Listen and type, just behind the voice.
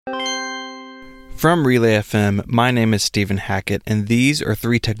From Relay FM, my name is Stephen Hackett, and these are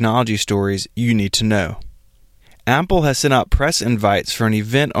 3 technology stories you need to know. Apple has sent out press invites for an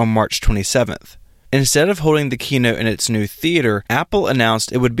event on March 27th. Instead of holding the keynote in its new theater, Apple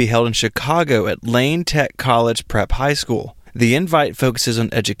announced it would be held in Chicago at Lane Tech College Prep High School. The invite focuses on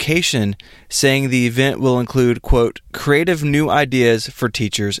education, saying the event will include, quote, creative new ideas for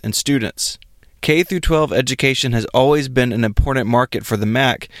teachers and students. K-12 education has always been an important market for the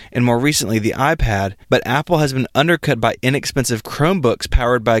Mac and more recently the iPad, but Apple has been undercut by inexpensive Chromebooks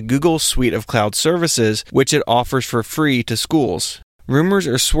powered by Google's suite of cloud services, which it offers for free to schools. Rumors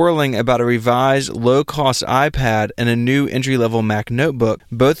are swirling about a revised, low-cost iPad and a new entry-level Mac notebook,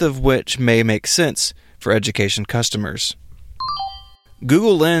 both of which may make sense for education customers.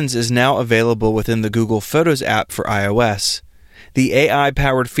 Google Lens is now available within the Google Photos app for iOS. The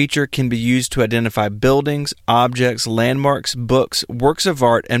AI-powered feature can be used to identify buildings, objects, landmarks, books, works of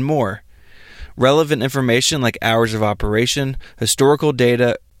art, and more. Relevant information like hours of operation, historical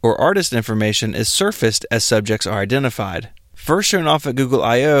data, or artist information is surfaced as subjects are identified. First shown off at Google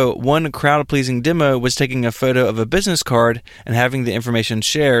I/O, one crowd-pleasing demo was taking a photo of a business card and having the information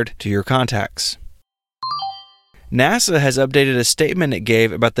shared to your contacts. NASA has updated a statement it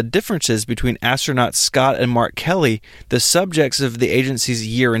gave about the differences between astronauts Scott and Mark Kelly, the subjects of the agency's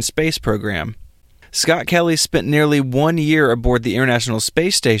Year in Space program. Scott Kelly spent nearly 1 year aboard the International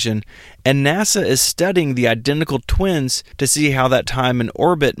Space Station, and NASA is studying the identical twins to see how that time in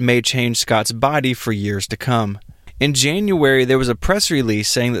orbit may change Scott's body for years to come. In January, there was a press release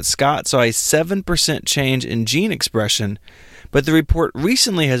saying that Scott saw a 7% change in gene expression, but the report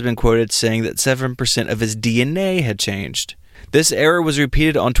recently has been quoted saying that 7% of his DNA had changed. This error was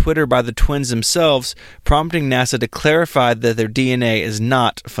repeated on Twitter by the twins themselves, prompting NASA to clarify that their DNA is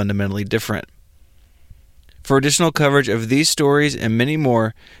not fundamentally different. For additional coverage of these stories and many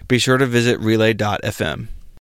more, be sure to visit Relay.fm.